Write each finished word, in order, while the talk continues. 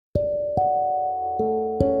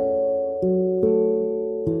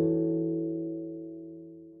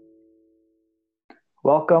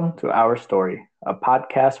Welcome to Our Story, a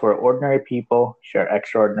podcast where ordinary people share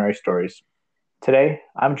extraordinary stories. Today,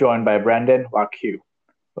 I'm joined by Brendan Waquiu.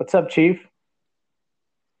 What's up, Chief?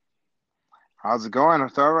 How's it going,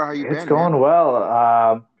 Arthur? How you It's been, man? going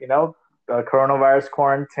well. The coronavirus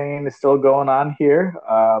quarantine is still going on here,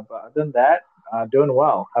 but other than that, doing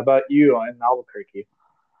well. How about you in Albuquerque?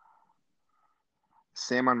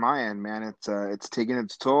 Same on my end, man. It's taking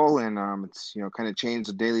its toll, and it's kind of changed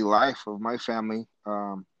the daily life of my family.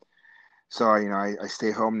 So I stay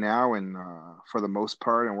home now, and for the most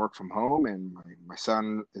part, and work from home. And my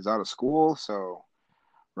son is out of school, so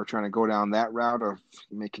we're trying to go down that route of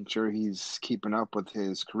making sure he's keeping up with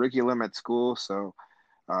his curriculum at school. So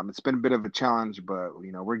it's been a bit of a challenge, but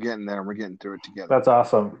we're getting there, and we're getting through it together. That's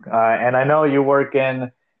awesome. And I know you work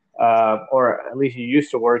in, or at least you used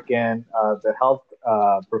to work in the health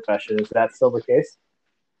profession. Is that still the case?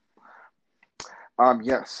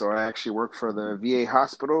 Yes, so I actually work for the VA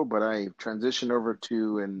hospital, but I transitioned over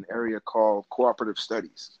to an area called cooperative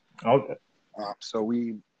studies. Okay. So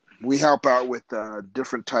we help out with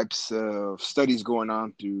different types of studies going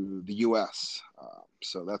on through the U.S.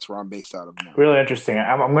 So that's where I'm based out of now. Really interesting.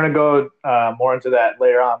 I'm going to go more into that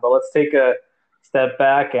later on, but let's take a step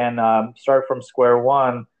back and start from square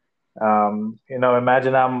one.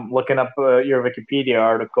 Imagine I'm looking up your Wikipedia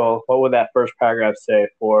article. What would that first paragraph say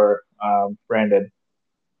for Brandon?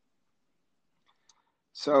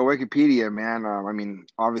 So Wikipedia, man. I mean,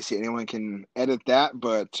 obviously anyone can edit that,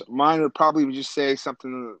 but mine would probably just say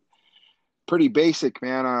something pretty basic,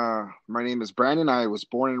 man. My name is Brandon. I was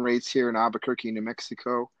born and raised here in Albuquerque, New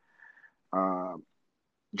Mexico. Uh,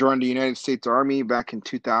 Joined the United States Army back in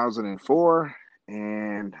 2004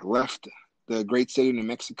 and left the great state of New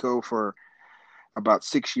Mexico for about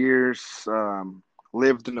 6 years.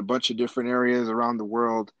 Lived in a bunch of different areas around the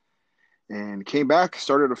world and came back,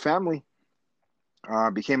 started a family,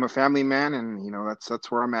 became a family man, and that's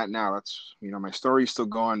where I'm at now. That's my story's still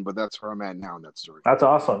going, but that's where I'm at now in that story. That's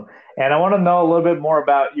awesome. And I want to know a little bit more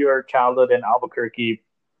about your childhood in Albuquerque.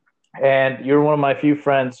 And you're one of my few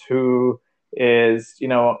friends who is,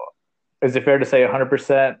 is it fair to say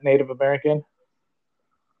 100% Native American?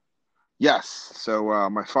 Yes. So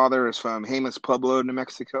my father is from Jemez Pueblo, New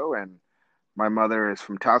Mexico, and my mother is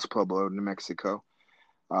from Taos Pueblo, New Mexico.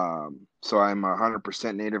 So I'm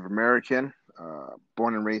 100% Native American.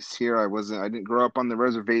 Born and raised here. I didn't grow up on the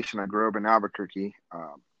reservation. I grew up in Albuquerque.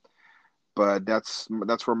 But that's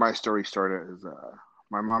where my story started. Is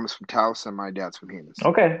my mom is from Taos and my dad's from Jemez.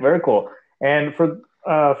 Okay, very cool. And for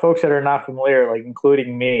folks that are not familiar, like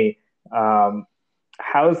including me, um,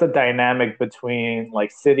 how's the dynamic between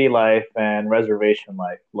like city life and reservation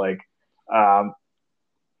life? Um,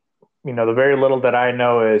 the very little that I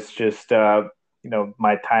know is just,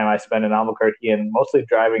 my time I spend in Albuquerque and mostly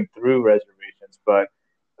driving through reservations. But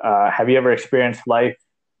have you ever experienced life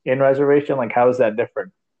in reservation? Like, how is that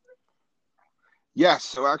different? Yes,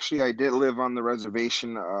 so actually, I did live on the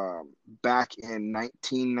reservation back in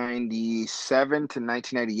 1997 to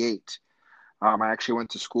 1998. I actually went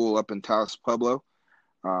to school up in Taos Pueblo.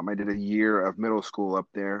 I did a year of middle school up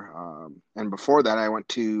there. And before that, I went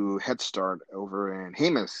to Head Start over in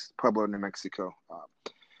Jemez, Pueblo, New Mexico.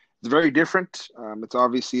 It's very different. It's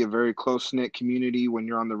obviously a very close-knit community when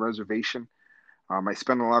you're on the reservation. I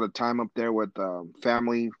spent a lot of time up there with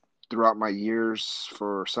family throughout my years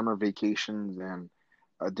for summer vacations and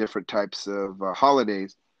different types of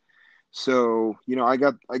holidays. So,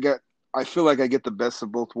 I feel like I get the best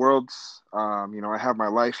of both worlds. I have my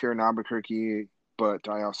life here in Albuquerque, but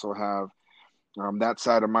I also have that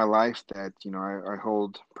side of my life that, I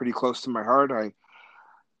hold pretty close to my heart.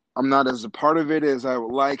 I'm not as a part of it as I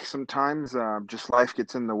would like sometimes. Just life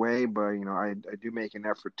gets in the way, but, I do make an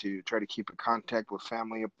effort to try to keep in contact with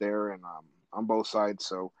family up there and on both sides.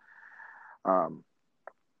 So, um,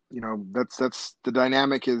 that's the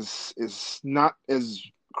dynamic is not as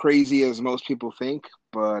crazy as most people think,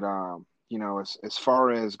 but as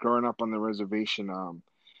far as growing up on the reservation,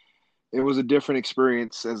 it was a different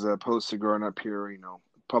experience as opposed to growing up here,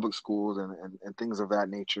 public schools and things of that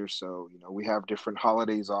nature. So we have different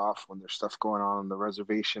holidays off when there's stuff going on the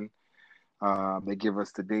reservation. They give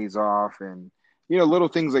us the days off, and little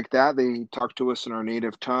things like that. They talk to us in our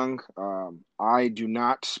native tongue. I do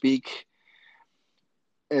not speak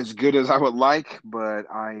as good as I would like, but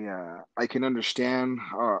I can understand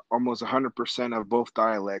almost 100% of both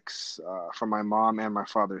dialects from my mom and my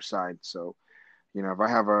father's side. So if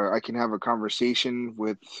I can have a conversation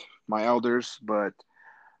with my elders, but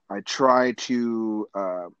I try to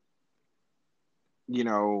you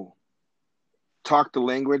know talk the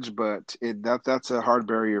language, but that's a hard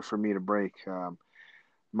barrier for me to break.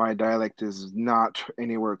 my dialect is not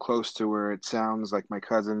anywhere close to where it sounds like my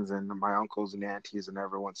cousins and my uncles and aunties and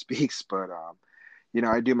everyone speaks. But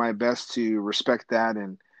I do my best to respect that,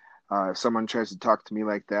 and if someone tries to talk to me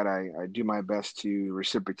like that, I do my best to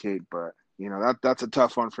reciprocate. But that's a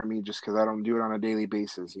tough one for me just because I don't do it on a daily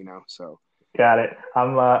basis. So Got it.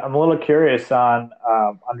 I'm a little curious on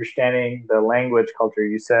understanding the language culture.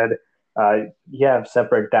 You said you have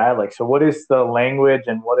separate dialects. So what is the language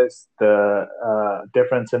and what is the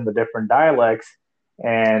difference in the different dialects?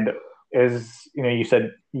 And you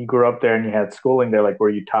said you grew up there and you had schooling there. Like, were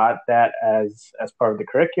you taught that as part of the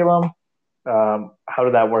curriculum? How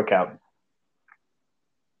did that work out?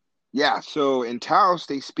 yeah, so in Taos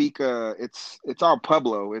they speak it's all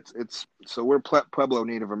Pueblo. It's so we're Pueblo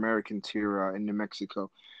Native Americans here in New Mexico.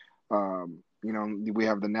 We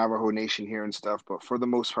have the Navajo Nation here and stuff, but for the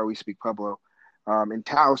most part, we speak Pueblo. In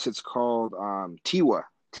Taos, it's called Tiwa,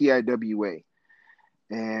 Tiwa,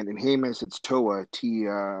 and in Jemez, it's Towa,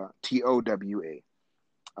 Towa.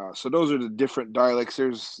 So those are the different dialects.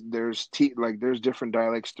 There's different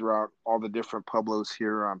dialects throughout all the different pueblos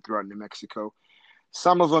here throughout New Mexico.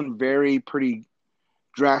 Some of them vary pretty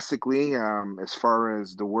drastically as far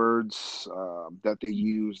as the words that they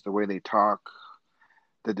use, the way they talk,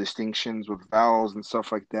 the distinctions with vowels and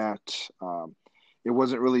stuff like that. It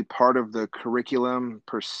wasn't really part of the curriculum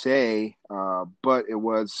per se, but it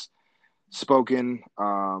was spoken.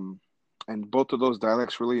 And both of those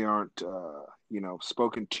dialects really aren't,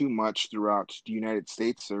 spoken too much throughout the United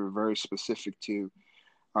States. They're very specific to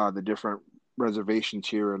the different reservations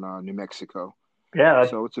here in New Mexico. Yeah,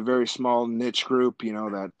 So it's a very small niche group,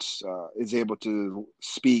 that is able to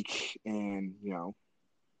speak and,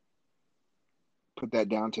 put that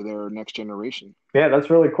down to their next generation. yeah, that's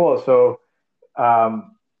really cool. So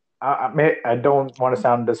Um, I don't want to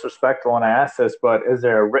sound disrespectful when I ask this, but is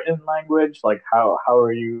there a written language? Like how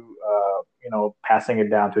are you passing it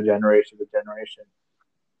down to generation to generation?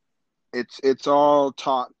 It's all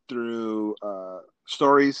taught through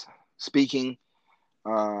stories, speaking.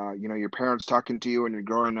 Your parents talking to you when you're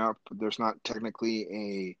growing up. There's not technically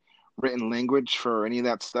a written language for any of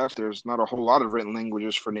that stuff. There's not a whole lot of written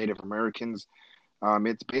languages for Native Americans.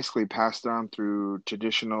 It's basically passed down through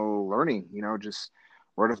traditional learning. Just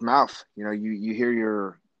word of mouth. You hear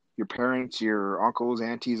your parents, your uncles,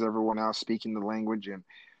 aunties, everyone else speaking the language, and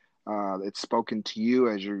it's spoken to you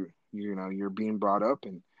as you're being brought up,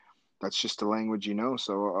 and that's just the language you know.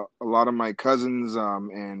 So a lot of my cousins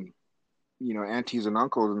and aunties and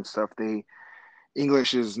uncles and stuff, they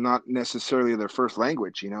English is not necessarily their first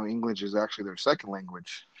language. English is actually their second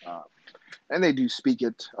language. And they do speak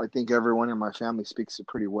it. I think everyone in my family speaks it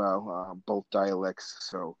pretty well, both dialects.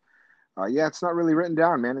 So yeah, it's not really written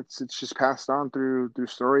down, man. It's just passed on through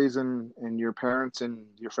stories and your parents and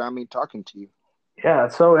your family talking to you. Yeah,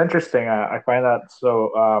 it's so interesting. I find that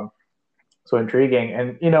so intriguing.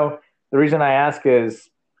 And the reason I ask is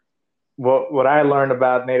what I learned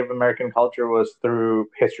about Native American culture was through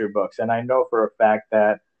history books, and I know for a fact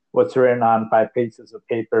that what's written on 5 pieces of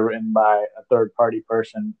paper written by a third party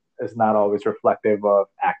person is not always reflective of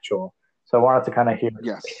actual. So I wanted to kind of hear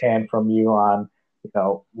Yes, hand from you on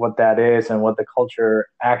what that is and what the culture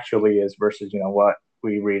actually is versus what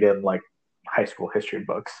we read in like high school history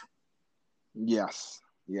books. yes,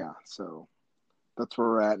 yeah. So that's where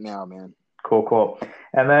we're at now, man. Cool, cool.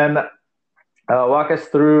 And then walk us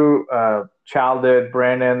through childhood,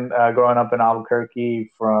 Brandon, growing up in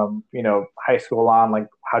Albuquerque from high school on. Like,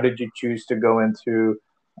 how did you choose to go into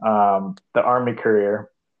the Army career?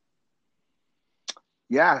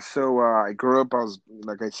 Yeah, so I grew up. I was,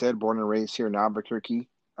 like I said, born and raised here in Albuquerque.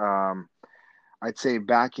 Um, I'd say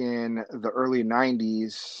back in the early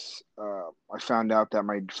 90s, I found out that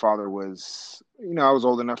my father was, I was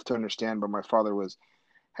old enough to understand, but my father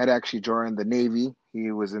had actually joined the Navy.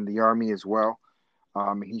 He was in the Army as well.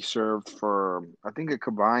 He served for, I think, a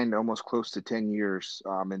combined almost close to 10 years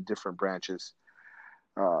in different branches.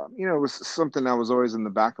 It was something that was always in the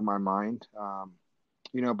back of my mind.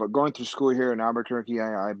 But going through school here in Albuquerque,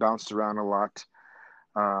 I bounced around a lot.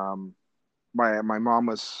 Um, my mom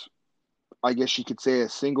was, I guess you could say, a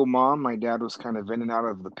single mom. My dad was kind of in and out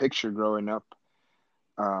of the picture growing up.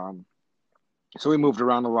 Um, so we moved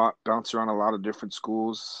around a lot, bounced around a lot of different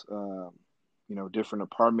schools, different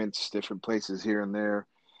apartments, different places here and there.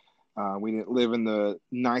 We didn't live in the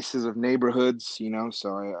nicest of neighborhoods,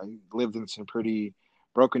 so I lived in some pretty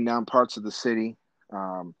broken down parts of the city.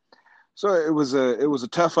 Um, so it was a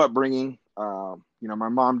tough upbringing. My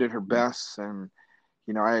mom did her best, and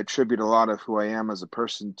I attribute a lot of who I am as a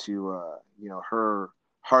person to her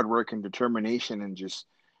hard work and determination, and just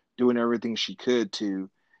doing everything she could to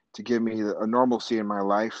to give me a normalcy in my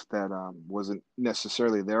life that wasn't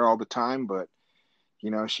necessarily there all the time, but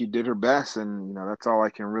she did her best, and that's all I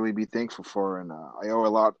can really be thankful for. And I owe a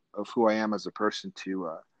lot of who I am as a person to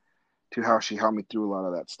how she helped me through a lot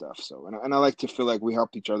of that stuff. So, and I like to feel like we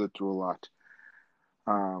helped each other through a lot.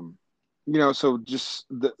 Um, so just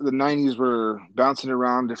the '90s were bouncing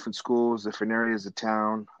around different schools, different areas of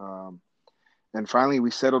town. And finally,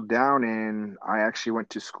 we settled down, and I actually went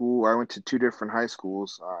to school. I went to two different high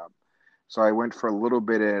schools. So I went for a little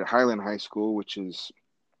bit at Highland High School, which is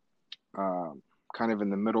um, kind of in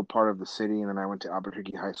the middle part of the city, and then I went to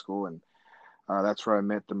Albuquerque High School, and that's where I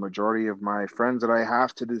met the majority of my friends that I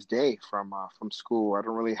have to this day from school. I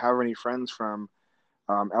don't really have any friends from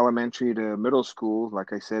elementary to middle school.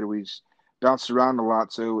 Like I said, we just bounced around a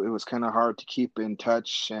lot, so it was kind of hard to keep in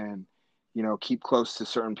touch and keep close to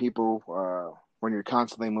certain people when you're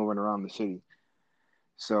constantly moving around the city.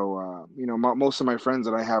 So most of my friends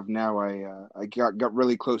that I have now, I got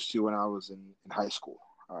really close to when I was in high school.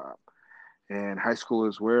 Uh, and high school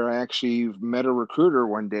is where I actually met a recruiter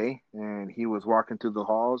one day, and he was walking through the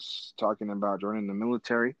halls talking about joining the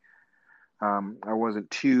military. I wasn't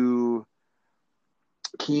too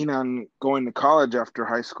keen on going to college after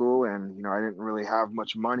high school, and I didn't really have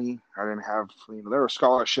much money. I didn't have, there were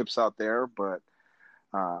scholarships out there, but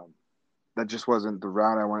um, that just wasn't the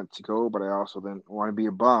route I wanted to go. But I also didn't want to be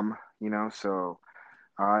a bum, so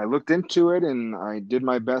I looked into it and I did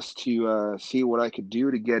my best to see what I could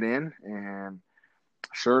do to get in. And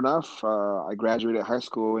sure enough, I graduated high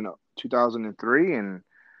school in 2003, and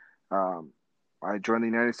um, I joined the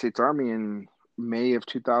United States Army in May of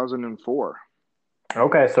 2004.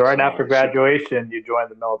 Okay, so right So after graduation, you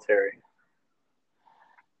joined the military.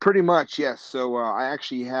 pretty much, yes. So I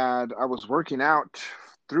was working out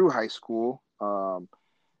through high school.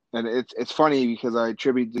 And it's funny because I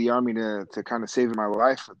attribute the Army to kind of saving my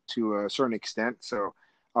life to a certain extent. So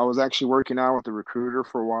I was actually working out with the recruiter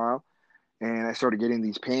for a while, and I started getting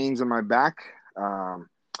these pains in my back. Um,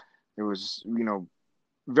 it was,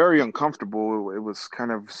 very uncomfortable. It was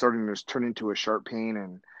kind of starting to turn into a sharp pain,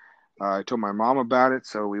 and I told my mom about it.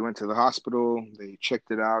 So we went to the hospital. They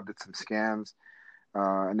checked it out, did some scans,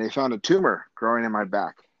 and they found a tumor growing in my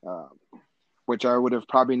back, which I would have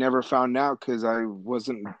probably never found out because I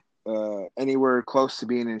wasn't anywhere close to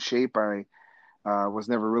being in shape. I was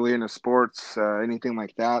never really into sports, anything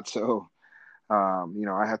like that. So,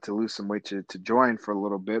 I had to lose some weight to join for a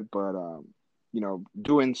little bit. But,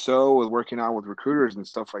 doing so with working out with recruiters and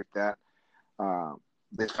stuff like that, uh,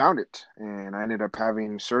 they found it. And I ended up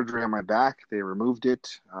having surgery on my back. They removed it.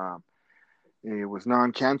 It was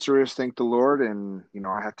non-cancerous, thank the Lord. And,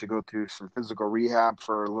 I had to go through some physical rehab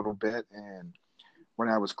for a little bit. And when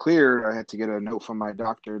I was cleared, I had to get a note from my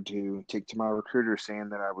doctor to take to my recruiter saying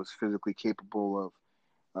that I was physically capable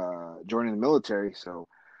of joining the military. So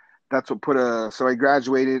that's what so I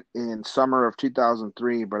graduated in summer of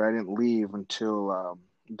 2003, but I didn't leave until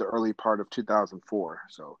the early part of 2004.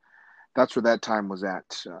 So that's where that time was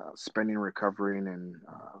at, spending recovering and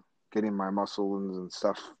getting my muscles and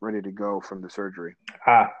stuff ready to go from the surgery.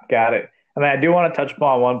 Ah, got it. And then I do want to touch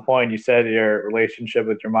upon one point. You said your relationship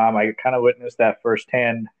with your mom. I kind of witnessed that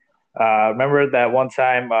firsthand. Remember that one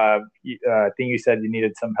time? I think you said you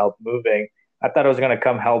needed some help moving. I thought I was gonna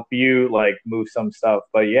come help you like move some stuff,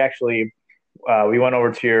 but you actually we went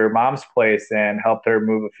over to your mom's place and helped her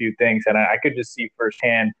move a few things, and I could just see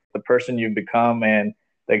firsthand the person you've become and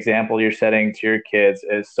the example you're setting to your kids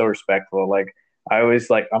is so respectful. Like I always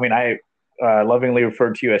like, I mean, I lovingly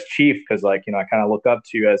referred to you as Chief because, like, I kind of look up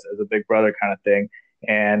to you as a big brother kind of thing.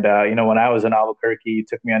 And when I was in Albuquerque, you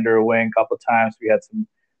took me under a wing a couple of times. We had some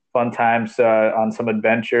fun times on some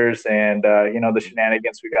adventures, and the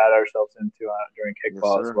shenanigans we got ourselves into during Yes,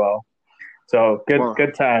 kickball as sir. well. So Well,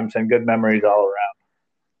 good times and good memories all around.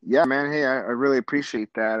 yeah, man. Hey, I really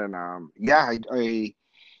appreciate that. And yeah, I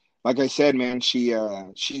like I said, man, she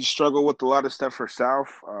struggled with a lot of stuff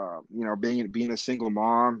herself. Being a single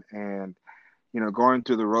mom and going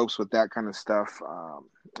through the ropes with that kind of stuff.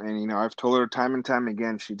 And I've told her time and time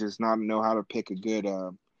again, she does not know how to pick a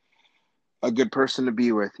good person to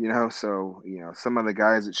be with. So some of the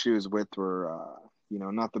guys that she was with were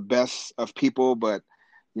not the best of people, but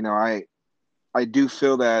I do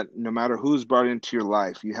feel that no matter who's brought into your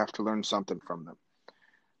life, you have to learn something from them.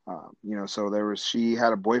 So she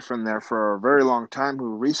had a boyfriend there for a very long time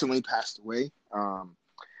who recently passed away.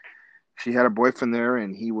 She had a boyfriend there,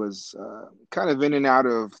 and he was kind of in and out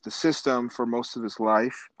of the system for most of his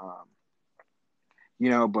life.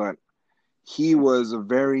 But he was a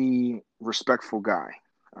very respectful guy.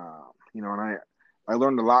 And I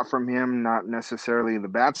learned a lot from him, not necessarily the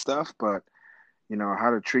bad stuff, but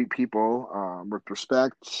how to treat people with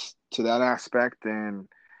respect to that aspect, and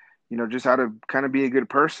just how to kind of be a good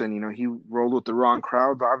person. He rolled with the wrong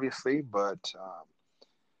crowds, obviously, but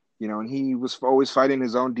and he was always fighting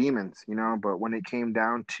his own demons. But when it came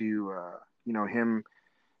down to him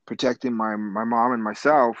protecting my mom and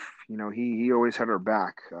myself, he always had our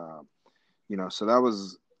back. So that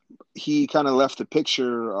was he kind of left the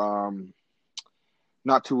picture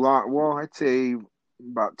not too long. Well, I'd say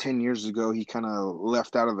about 10 years ago, he kind of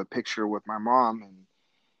left out of the picture with my mom, and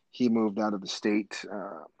he moved out of the state.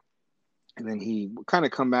 And then he kind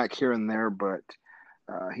of come back here and there, but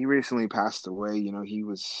he recently passed away. He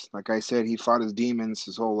was, like I said, he fought his demons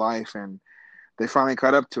his whole life, and they finally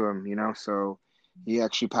caught up to him. So he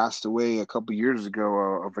actually passed away a couple years ago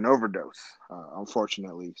of an overdose,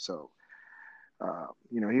 unfortunately. So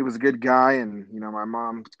he was a good guy, and my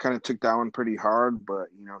mom kind of took that one pretty hard, but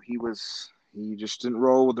he just didn't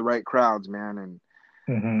roll with the right crowds, man. And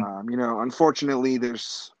Hmm. unfortunately,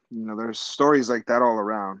 there's stories like that all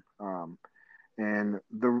around. And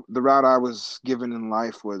the route I was given in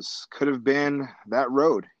life could have been that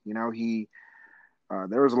road.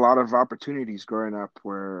 There was a lot of opportunities growing up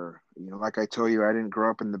where, like I told you, I didn't grow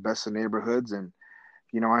up in the best of neighborhoods, and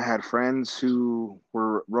I had friends who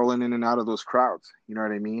were rolling in and out of those crowds. You know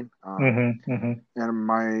what I mean? Hmm. Hmm.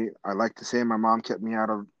 And I like to say my mom kept me out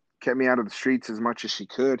of the streets as much as she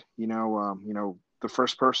could. The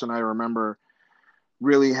first person I remember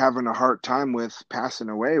really having a hard time with passing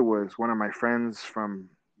away was one of my friends from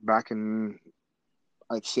back in,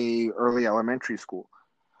 I'd say, early elementary school.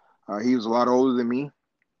 He was a lot older than me.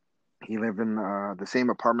 He lived in the same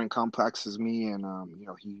apartment complex as me, and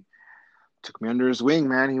he took me under his wing,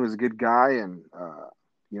 man. He was a good guy, and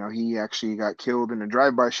he actually got killed in a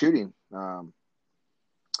drive-by shooting.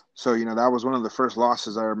 So that was one of the first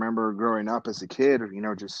losses I remember growing up as a kid.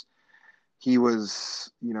 Just he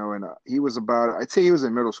was, and he was about, I'd say he was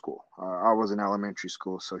in middle school. I was in elementary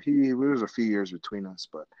school, so he was a few years between us.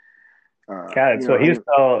 But Got it. So he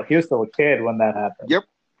was still a kid when that happened. yep,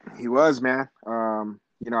 he was, man. I'm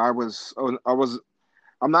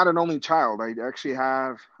not an only child. I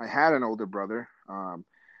had an older brother,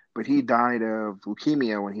 but he died of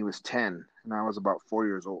leukemia when he was 10, and I was about 4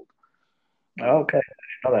 years old. Okay,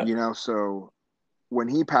 I know that. So when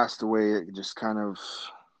he passed away, it just kind of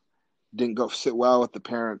didn't go sit well with the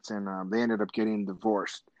parents, and they ended up getting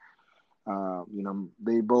divorced.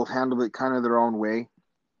 They both handled it kind of their own way.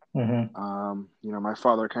 Hmm. My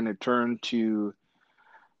father kind of turned to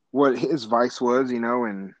what his vice was,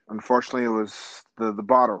 and unfortunately, it was the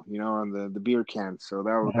bottle, and the beer can. So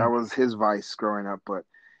that Hmm. was his vice growing up, but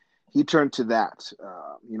he turned to that.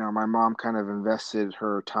 My mom kind of invested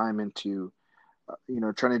her time into,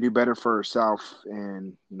 trying to do better for herself,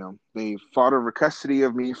 and they fought over custody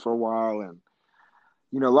of me for a while, and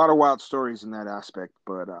a lot of wild stories in that aspect.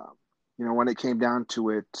 But when it came down to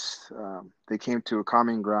it, they came to a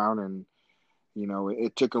common ground, and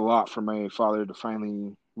it took a lot for my father to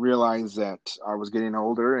finally realize that I was getting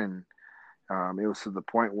older, and it was to the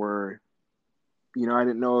point where I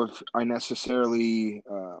didn't know if I necessarily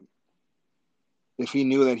if he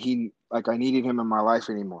knew that I needed him in my life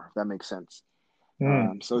anymore, if that makes sense.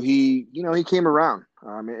 Hmm. So he came around.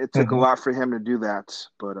 It took a Hmm. lot for him to do that,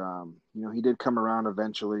 but he did come around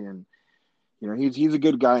eventually, and he's a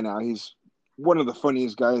good guy now. He's one of the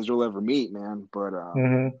funniest guys you'll ever meet, man. But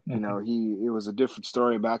Hmm. Hmm. it was a different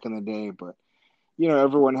story back in the day. But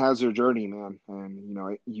everyone has their journey, man,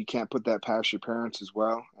 and you can't put that past your parents as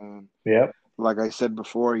well. And Yep. like I said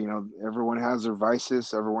before, everyone has their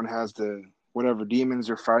vices, everyone has the whatever demons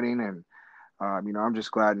they're fighting, and I'm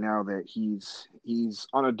just glad now that he's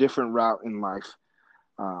on a different route in life.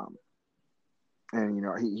 Um, and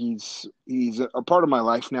he's a part of my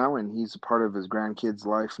life now, and he's a part of his grandkids'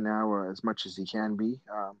 life now, as much as he can be,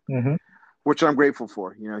 Hmm. which I'm grateful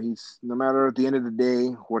for. He's no matter at the end of the day,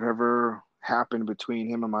 whatever happened between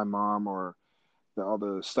him and my mom, or all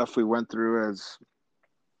the stuff we went through as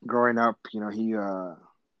growing up, he's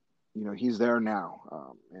there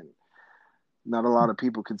now, and not a lot of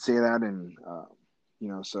people could say that, and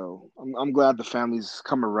so I'm glad the family's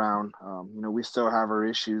come around. We still have our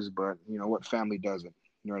issues, but what family doesn't?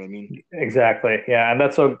 You know what I mean? Exactly. Yeah, and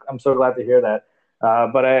I'm so glad to hear that.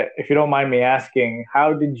 But if you don't mind me asking,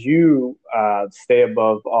 how did you stay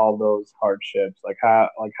above all those hardships? Like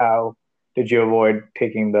how did you avoid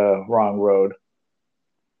taking the wrong road?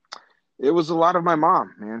 It was a lot of my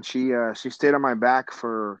mom, man. She stayed on my back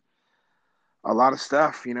for a lot of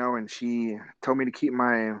stuff, and she told me to keep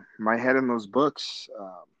my head in those books,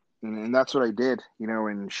 and that's what I did,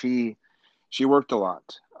 and she worked a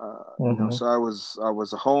lot, Hmm. so I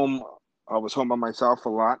was a I was home by myself a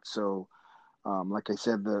lot. So, like I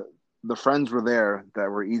said, the friends were there that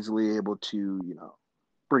were easily able to,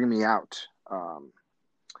 bring me out.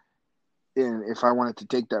 And if I wanted to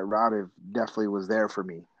take that route, it definitely was there for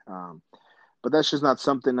me. But that's just not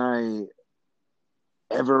something I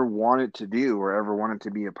ever wanted to do or ever wanted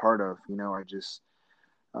to be a part of. I just,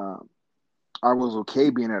 um, I was okay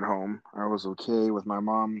being at home. I was okay with my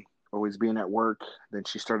mom always being at work. Then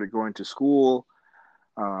she started going to school.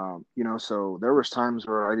 So there was times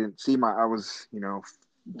where I didn't see I was,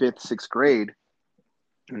 fifth, sixth grade,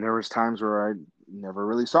 and there was times where I never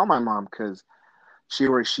really saw my mom because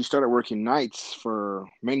she started working nights for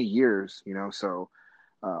many years. So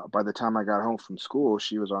by the time I got home from school,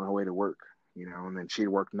 she was on her way to work. And then she'd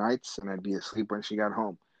work nights, and I'd be asleep when she got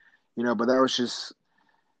home. But that was just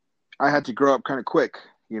I had to grow up kind of quick.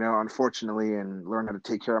 Unfortunately, and learn how to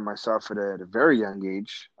take care of myself at a very young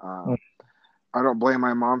age. I don't blame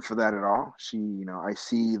my mom for that at all. I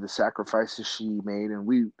see the sacrifices she made, and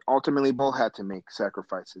we ultimately both had to make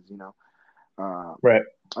sacrifices. Uh, Right.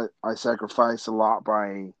 I sacrificed a lot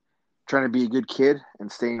by trying to be a good kid and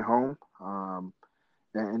staying home,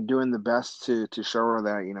 and doing the best to show her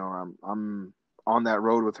that I'm on that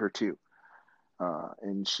road with her too.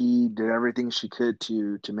 And she did everything she could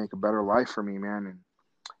to make a better life for me, man. And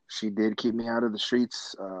she did keep me out of the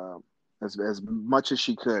streets as much as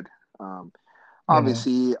she could. Um, Mm-hmm.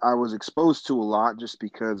 Obviously, I was exposed to a lot just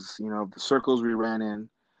because of the circles we ran in.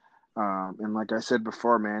 And like I said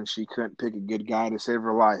before, man, she couldn't pick a good guy to save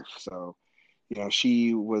her life. So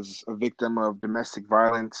she was a victim of domestic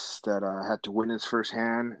violence that I had to witness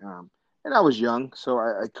firsthand. And I was young, so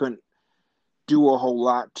I couldn't do a whole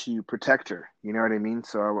lot to protect her. You know what I mean?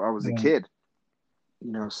 So I was a Mm-hmm. kid.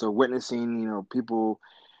 So witnessing people.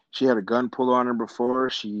 She had a gun pulled on her before.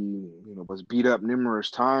 She was beat up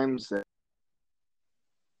numerous times. That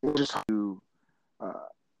just to uh,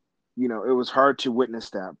 it was hard to witness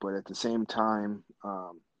that, but at the same time,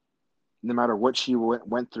 no matter what she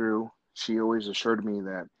went through, she always assured me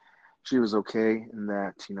that she was okay and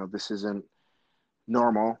that this isn't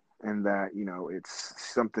normal and that it's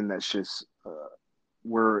something that's just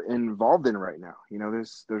we're involved in right now.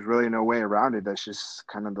 There's really no way around it. That's just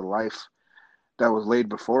kind of the life that was laid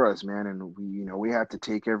before us, man. And we had to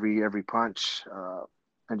take every punch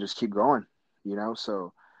and just keep going.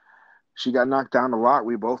 So she got knocked down a lot.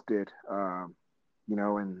 We both did.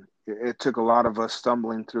 And it took a lot of us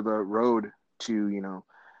stumbling through the road to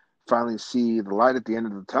finally see the light at the end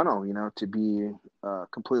of the tunnel. To be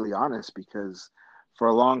completely honest, because for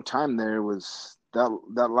a long time there was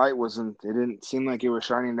that light wasn't. It didn't seem like it was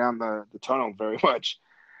shining down the tunnel very much.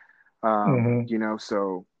 Mm-hmm.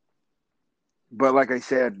 So. But like I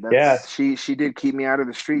said, Yeah. that's she did keep me out of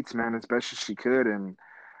the streets, man, as best as she could, and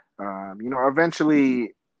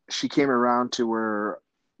eventually she came around to where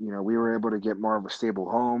we were able to get more of a stable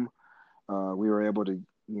home. We were able to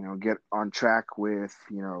get on track with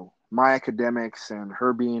my academics and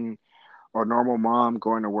her being a normal mom,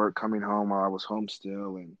 going to work, coming home while I was home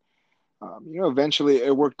still, and eventually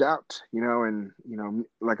it worked out. And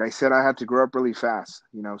like I said, I had to grow up really fast.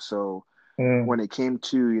 So Mm. when it came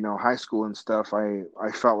to high school and stuff, I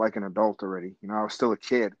felt like an adult already. I was still a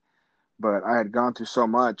kid, but I had gone through so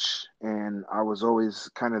much, and I was always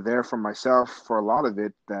kind of there for myself for a lot of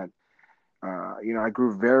it. That I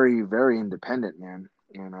grew very very independent, man,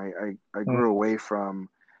 and I Mm. grew away from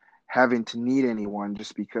having to need anyone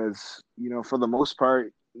just because for the most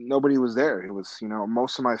part nobody was there. It was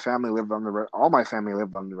most of my family lived on all my family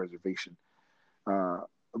lived on the reservation. Uh,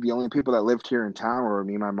 the only people that lived here in town were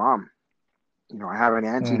me and my mom. I have an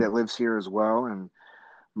auntie Mm. that lives here as well, and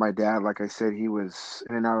my dad, like I said, he was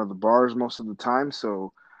in and out of the bars most of the time,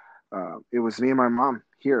 so it was me and my mom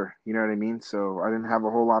here. You know what I mean? So I didn't have a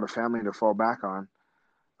whole lot of family to fall back on.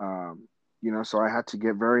 Um, so I had to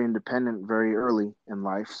get very independent very early in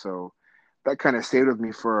life. So that kind of stayed with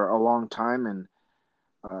me for a long time, and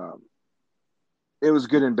um, it was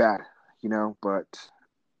good and bad. But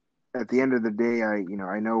at the end of the day,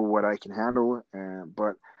 I know what I can handle,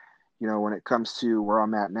 but when it comes to where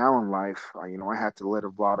I'm at now in life, I had to let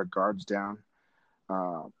a lot of guards down.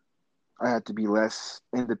 Uh, I had to be less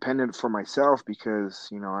independent for myself because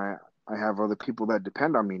I have other people that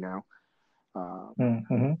depend on me now, um,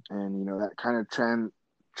 Mm-hmm. and that kind of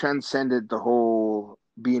transcended the whole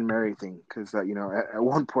being married thing. Because at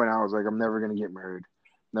one point I was like, I'm never gonna get married,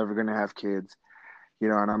 never gonna have kids,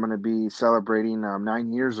 and I'm gonna be celebrating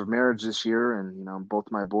 9 years of marriage this year, and both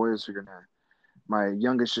my boys are gonna. My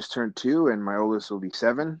youngest just turned 2, and my oldest will be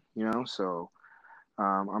 7. So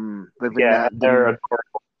I'm living Yeah, that they're getting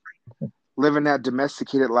adorable. living that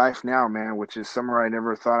domesticated life now, man, which is somewhere I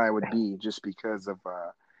never thought I would be, just because of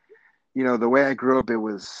the way I grew up.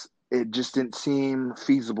 It just didn't seem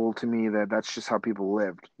feasible to me that that's just how people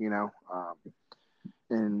lived,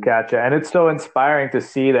 and Gotcha. And it's so inspiring to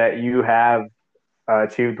see that you have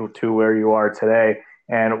achieved to where you are today.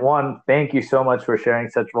 And one, thank you so much for sharing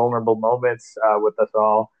such vulnerable moments with us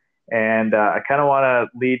all. And I kind of want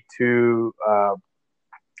to lead to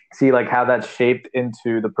see like how that's shaped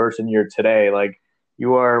into the person you're today. Like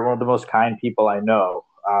you are one of the most kind people I know.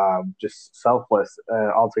 Just selfless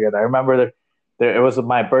altogether. I remember it was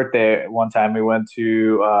my birthday one time. We went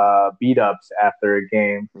to beat ups after a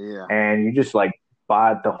game, yeah, and you just like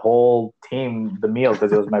bought the whole team the meal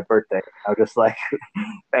because it was my birthday. I was just like,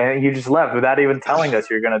 and you just left without even telling us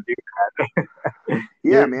you're gonna do that.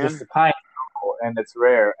 yeah, You're just man. a kind soul, and it's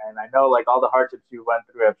rare. And I know like all the hardships you went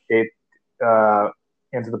through have shaped uh,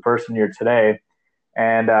 into the person you're today.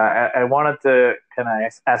 And I wanted to kind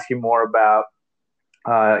of ask you more about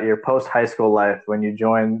your post high school life when you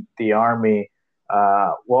joined the army.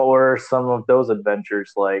 What were some of those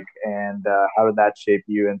adventures like, and how did that shape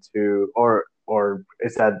you into, or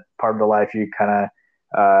is that part of the life you kind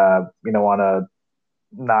of want to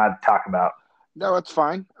not talk about? No, it's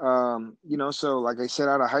fine. So like I said,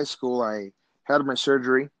 out of high school, I had my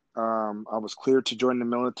surgery. I was cleared to join the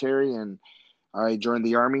military, and I joined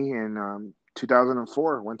the army in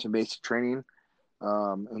 2004. Went to basic training,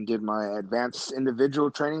 and did my advanced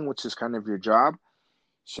individual training, which is kind of your job.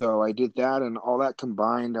 So I did that, and all that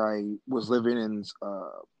combined, I was living in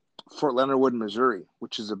Fort Leonard Wood, Missouri,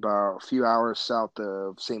 which is about a few hours south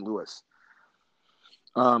of St. Louis.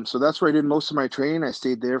 So that's where I did most of my training. I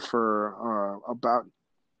stayed there for about,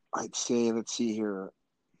 I'd say, let's see here,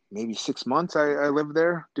 maybe 6 months. I lived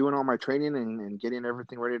there doing all my training and getting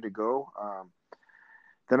everything ready to go.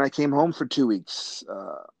 Then I came home for 2 weeks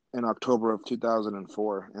in October of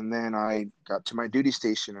 2004. And then I got to my duty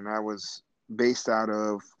station, and I was based out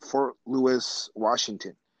of Fort Lewis,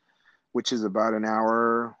 Washington, which is about an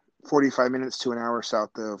hour, 45 minutes to an hour south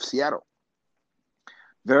of Seattle.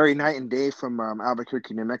 Very night and day from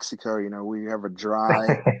Albuquerque, New Mexico. We have a dry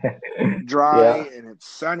Yeah. and it's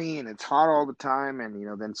sunny and it's hot all the time. And,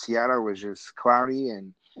 then Seattle was just cloudy.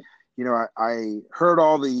 And, I heard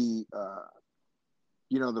all the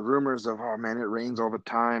rumors of, oh man, it rains all the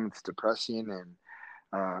time. It's depressing. And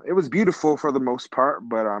it was beautiful for the most part,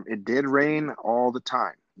 but it did rain all the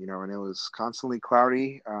time, and it was constantly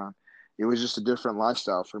cloudy. It was just a different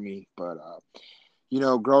lifestyle for me. But,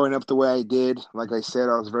 growing up the way I did, like I said,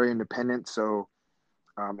 I was very independent. So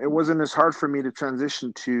it wasn't as hard for me to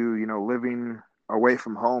transition to, living away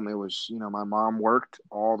from home. It was, my mom worked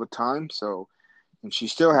all the time. So, and she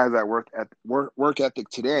still has that work ethic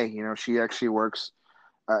today. She actually works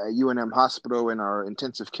at UNM Hospital in our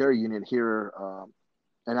intensive care unit here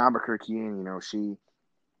in Albuquerque, and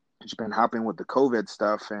she's been helping with the COVID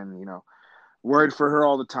stuff, and worried for her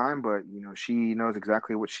all the time, but she knows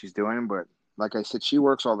exactly what she's doing. But like I said, she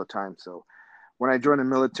works all the time, so when I joined the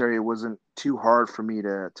military, it wasn't too hard for me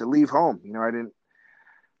to leave home. I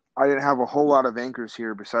didn't have a whole lot of anchors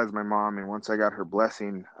here besides my mom, and once I got her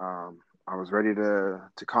blessing, I was ready to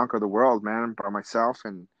conquer the world, man, by myself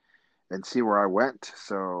and see where I went.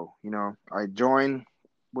 So I joined,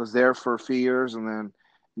 was there for a few years, and then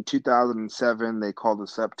in 2007 they called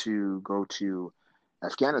us up to go to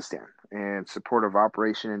Afghanistan and support of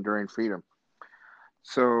Operation Enduring Freedom.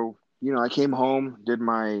 So I came home, did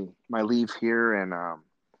my leave here, and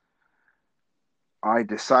I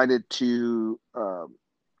decided to.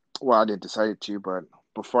 Well, I didn't decide to, but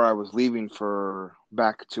before I was leaving for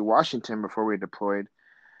back to Washington before we deployed,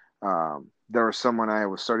 there was someone I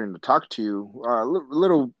was starting to talk to a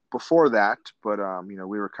little before that, but we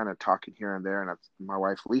were kind of talking here and there, and that's my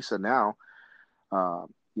wife Lisa now.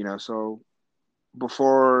 So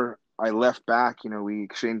before I left back, we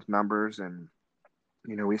exchanged numbers, and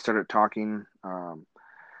we started talking. And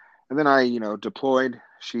then I, deployed.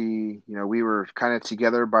 We were kind of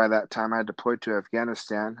together by that time. I deployed to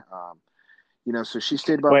Afghanistan. So she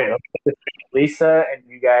stayed by. Wait, okay. Lisa and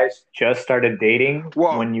you guys just started dating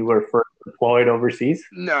Well, when you were first deployed overseas?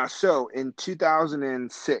 no. So in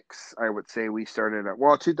 2006, I would say we started.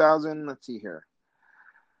 2000. Let's see here.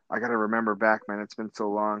 I got to remember back, man. It's been so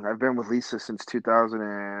long. I've been with Lisa since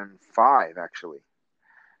 2005, actually.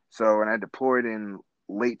 So, and I deployed in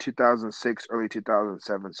late 2006, early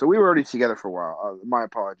 2007. So we were already together for a while. My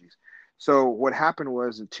apologies. So what happened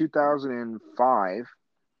was in 2005,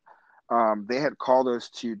 they had called us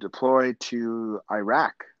to deploy to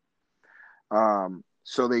Iraq.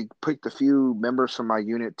 So they picked a few members from my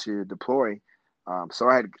unit to deploy. So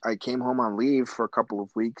I came home on leave for a couple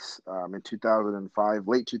of weeks in 2005,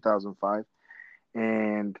 late 2005,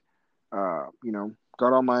 and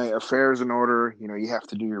got all my affairs in order. You have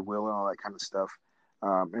to do your will and all that kind of stuff.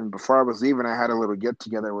 And before I was leaving, I had a little get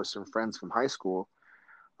together with some friends from high school,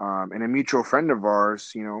 and a mutual friend of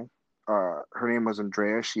ours. Her name was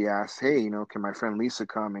Andrea. She asked, "Hey, can my friend Lisa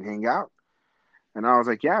come and hang out?" And I was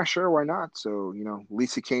like, "Yeah, sure, why not?" So,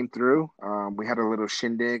 Lisa came through. We had a little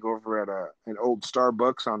shindig over at an old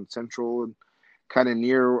Starbucks on Central, and kind of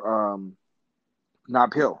near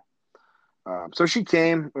Nob Hill. So she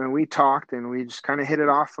came and we talked and we just kind of hit it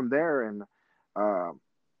off from there. And uh,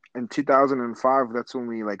 in 2005, that's when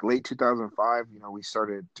we, like, late 2005,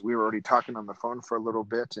 we were already talking on the phone for a little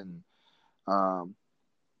bit. And um,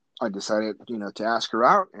 I decided, to ask her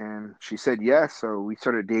out, and she said yes. So we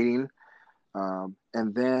started dating.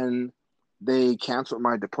 And then they canceled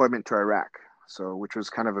my deployment to Iraq, so which was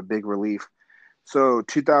kind of a big relief. So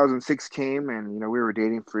 2006 came, and we were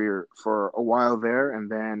dating for a while there,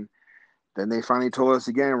 and then they finally told us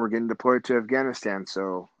again we're getting deployed to Afghanistan.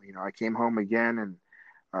 So I came home again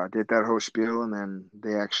and did that whole spiel, and then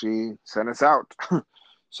they actually sent us out.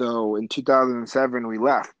 So in 2007 we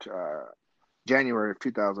left, January of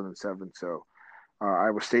 2007. So I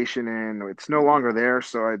was stationed in. It's no longer there,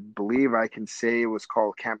 so I believe I can say it was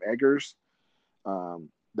called Camp Eggers.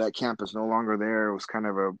 That camp is no longer there. It was kind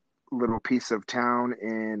of a little piece of town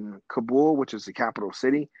in Kabul, which is the capital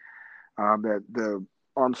city, that the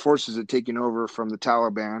armed forces had taken over from the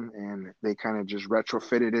Taliban, and they kind of just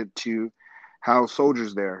retrofitted it to house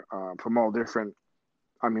soldiers there from all different.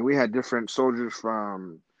 I mean, we had different soldiers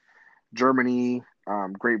from Germany,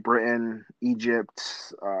 Great Britain, Egypt.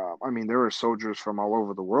 I mean, there were soldiers from all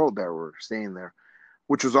over the world that were staying there,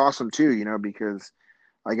 which was awesome too, because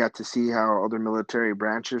I got to see how other military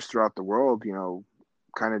branches throughout the world,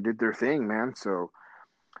 kind of did their thing, man. So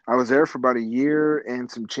I was there for about a year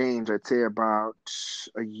and some change. I'd say about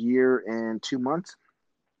a year and 2 months.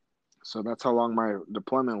 So that's how long my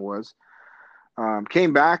deployment was.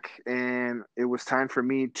 Came back, and it was time for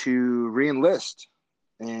me to reenlist.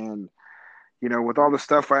 And with all the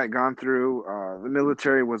stuff I had gone through, the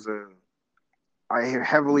military was I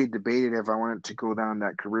heavily debated if I wanted to go down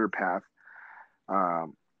that career path.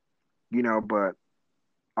 Um, but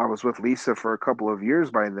I was with Lisa for a couple of years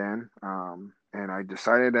by then, and I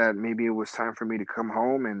decided that maybe it was time for me to come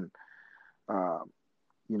home and, uh,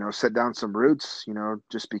 set down some roots.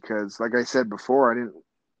 Just because, like I said before, I didn't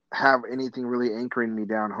have anything really anchoring me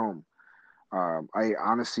down home. I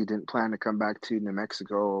honestly didn't plan to come back to New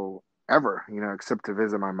Mexico ever, except to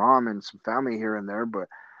visit my mom and some family here and there. But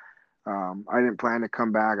I didn't plan to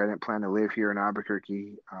come back. I didn't plan to live here in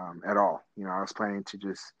Albuquerque at all. I was planning to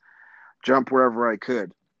just jump wherever I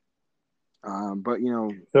could. But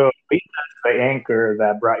So Lisa's the anchor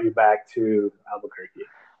that brought you back to Albuquerque.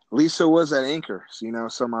 Lisa was that anchor.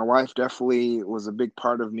 So my wife definitely was a big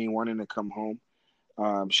part of me wanting to come home.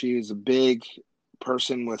 She is a big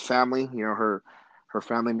person with family. Her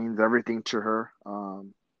family means everything to her.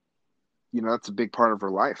 That's a big part of her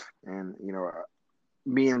life. And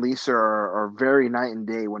me and Lisa are very night and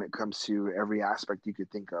day when it comes to every aspect you could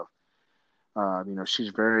think of. She's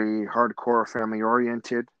very hardcore family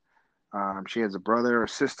oriented. She has a brother, a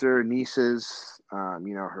sister, nieces.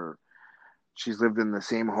 Her she's lived in the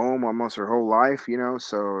same home almost her whole life.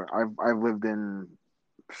 So I've lived in.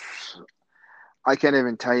 I can't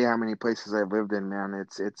even tell you how many places I've lived in, man.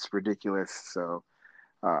 It's ridiculous. So,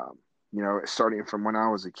 starting from when I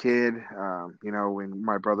was a kid, when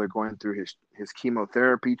my brother going through his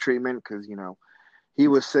chemotherapy treatment, because he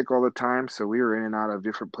was sick all the time, so we were in and out of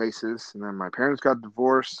different places. And then my parents got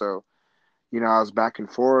divorced, so I was back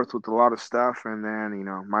and forth with a lot of stuff. And then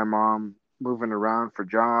my mom moving around for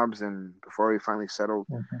jobs, and before we finally settled,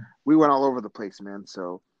 Mm-hmm. we went all over the place, man.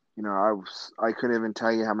 So I couldn't even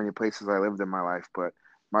tell you how many places I lived in my life. But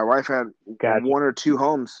my wife had Gotcha. one or two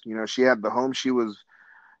homes. She had the home she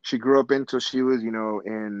grew up in till she was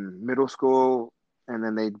in middle school, and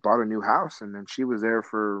then they bought a new house, and then she was there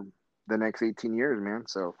for the next 18 years, man.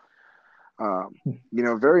 So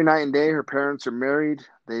very night and day. Her parents are married.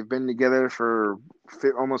 They've been together for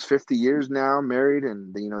almost 50 years now, married,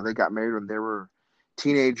 and they got married when they were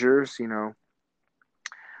teenagers.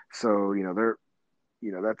 So they're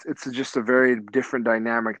that's it's just a very different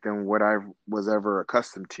dynamic than what I was ever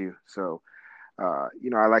accustomed to. So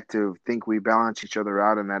I like to think we balance each other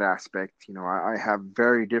out in that aspect. I have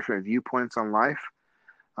very different viewpoints on life.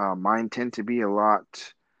 Mine tend to be a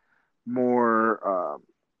lot more.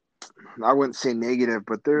 I wouldn't say negative,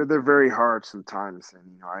 but they're very hard sometimes.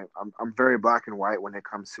 And I'm very black and white when it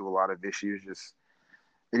comes to a lot of issues. Just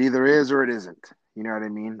it either is or it isn't. You know what I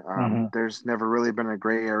mean? Hmm. There's never really been a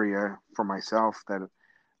gray area for myself that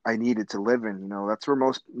I needed to live in. You know, that's where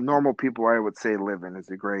most normal people, I would say, live in, is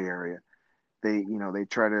the gray area. They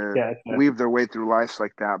try to Gotcha. weave their way through life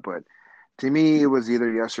like that. But to me, it was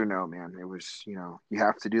either yes or no, man. It was, you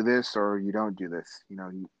have to do this or you don't do this.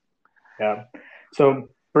 Yeah. So,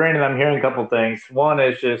 Brandon, I'm hearing a couple things. One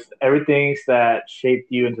is just everything that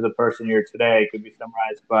shaped you into the person you're today could be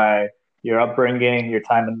summarized by your upbringing, your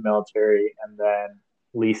time in the military, and then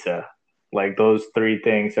Lisa. Like those three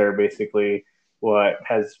things are basically what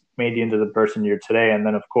has made you into the person you're today. And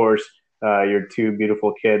then, of course, your two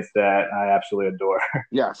beautiful kids that I absolutely adore.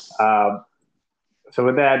 Yes. um, so,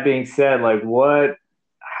 with that being said, like,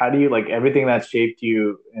 how do you like everything that shaped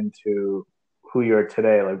you into who you are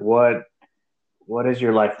today? Like, what is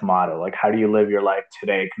your life motto? Like, how do you live your life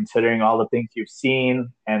today, considering all the things you've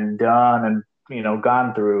seen and done and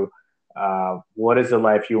gone through? What is the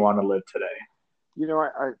life you want to live today?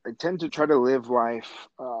 I tend to try to live life,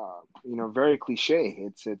 very cliche.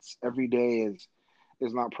 It's every day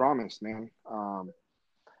is not promised, man.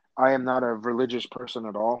 I am not a religious person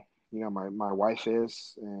at all. My wife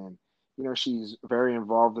is, and she's very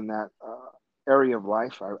involved in that area of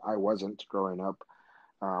life. I wasn't growing up,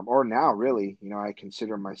 or now really. I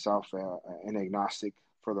consider myself an agnostic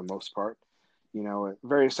for the most part. A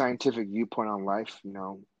very scientific viewpoint on life.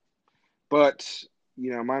 But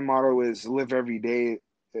my motto is live every day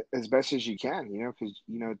as best as you can. Because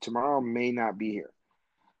tomorrow may not be here.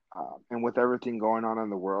 And with everything going on in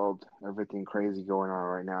the world, everything crazy going on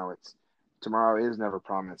right now, it's tomorrow is never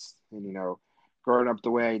promised. And growing up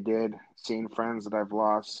the way I did, seeing friends that I've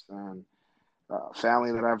lost and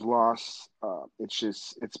family that I've lost,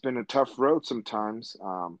 it's been a tough road sometimes.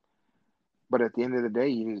 But at the end of the day,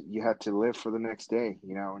 you have to live for the next day.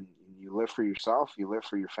 And you live for yourself, you live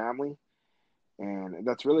for your family, and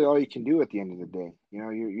that's really all you can do at the end of the day.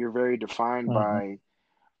 You're very defined Hmm. by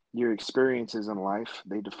your experiences in life.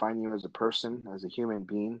 They define you as a person, as a human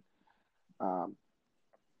being. Um,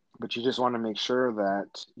 but you just want to make sure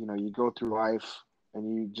that you go through life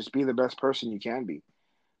and you just be the best person you can be.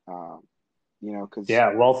 Um, because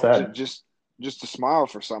Yeah, well j- said. just just to smile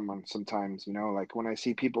for someone sometimes. Like when I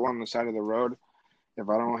see people on the side of the road, if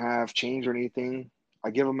I don't have change or anything,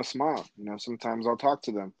 I give them a smile. Sometimes I'll talk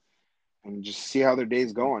to them and just see how their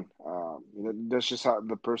day's going. That's just how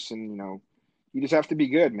the person. You just have to be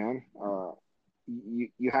good, man.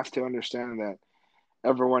 You have to understand that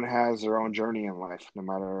everyone has their own journey in life, no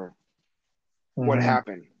matter what Hmm.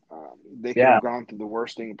 happened. They could Yeah, have gone through the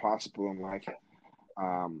worst thing possible in life,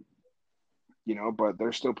 um, but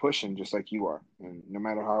they're still pushing just like you are. And no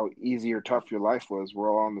matter how easy or tough your life was, we're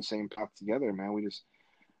all on the same path together, man.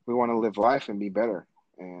 We want to live life and be better.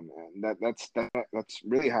 And that's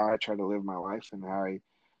really how I try to live my life and how I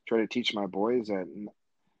try to teach my boys that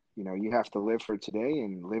you have to live for today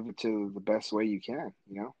and live it to the best way you can.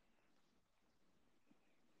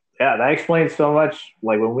 yeah, that explains so much.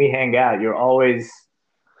 Like when we hang out, you're always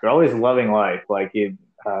loving life. Like you,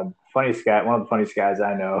 funniest guy, one of the funniest guys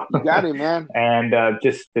I know, You got it, man. and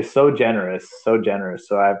just so generous, so generous.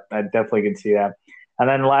 So I definitely can see that. And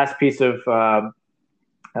then the last piece of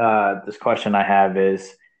this question I have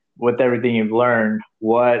is, with everything you've learned,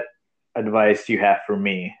 what advice do you have for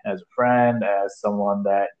me as a friend, as someone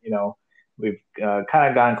that we've kind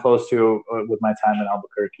of gotten close to with my time in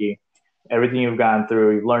Albuquerque? Everything you've gone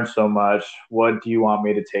through, you've learned so much. What do you want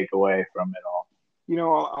me to take away from it all?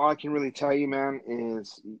 All I can really tell you, man,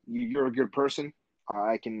 is you're a good person.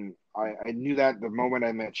 I knew that the moment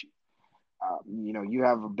I met you. You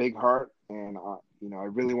have a big heart, and I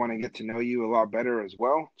really want to get to know you a lot better as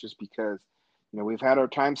well, just because we've had our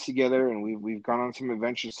times together and we've gone on some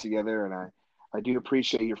adventures together, and I do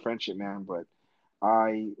appreciate your friendship, man. But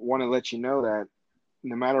I want to let you know that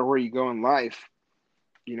no matter where you go in life,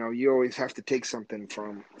 you always have to take something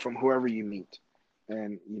from whoever you meet,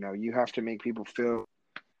 and you have to make people feel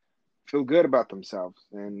good about themselves,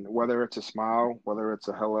 and whether it's a smile, whether it's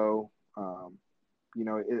a hello.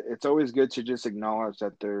 It's always good to just acknowledge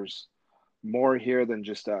that there's more here than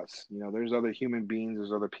just us. There's other human beings,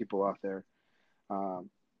 there's other people out there. Um,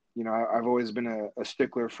 I've always been a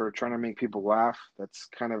stickler for trying to make people laugh. That's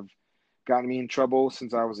kind of gotten me in trouble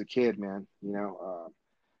since I was a kid, man.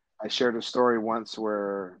 I shared a story once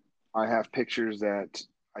where I have pictures that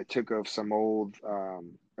I took of some old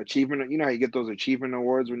achievement. You know how you get those achievement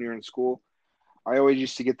awards when you're in school? I always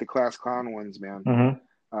used to get the class clown ones, man.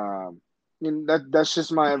 Hmm. Um, and that's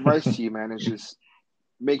just my advice to you, man. Is just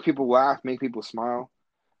make people laugh, make people smile,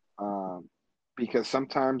 um, because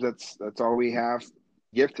sometimes that's all we have to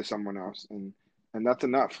give to someone else, and that's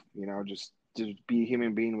enough. Just be a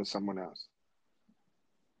human being with someone else.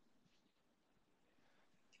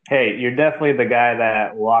 Hey, you're definitely the guy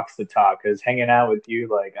that walks the talk. Because hanging out with you,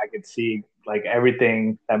 like I could see like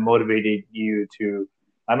everything that motivated you to.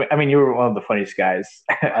 I mean, you were one of the funniest guys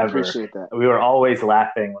I ever. appreciate that. We were always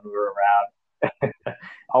laughing when we were around.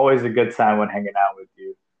 Always a good time when hanging out with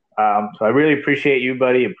you. So I really appreciate you,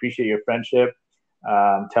 buddy. Appreciate your friendship.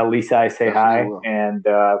 Tell Lisa I say Definitely hi, will. and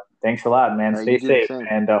thanks a lot, man. Stay You do the safe, same.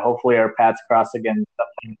 and hopefully our paths cross again.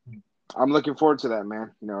 I'm looking forward to that,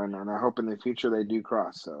 man. And I hope in the future they do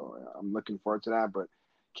cross. So I'm looking forward to that. But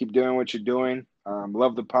keep doing what you're doing.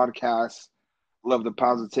 Love the podcast. Love the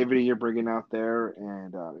positivity you're bringing out there.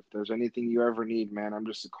 And if there's anything you ever need, man, I'm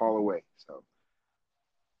just a call away. So,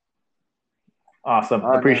 Awesome. all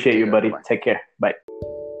right, man. Appreciate Take you, care. Bye buddy. bye. Take care. Bye.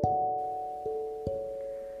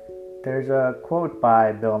 There's a quote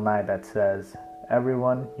by Bill Nye that says,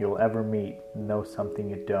 "Everyone you'll ever meet knows something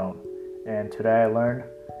you don't." And today I learned,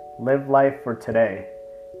 live life for today,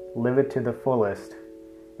 live it to the fullest,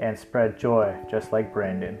 and spread joy just like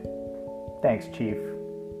Brandon. Thanks, Chief.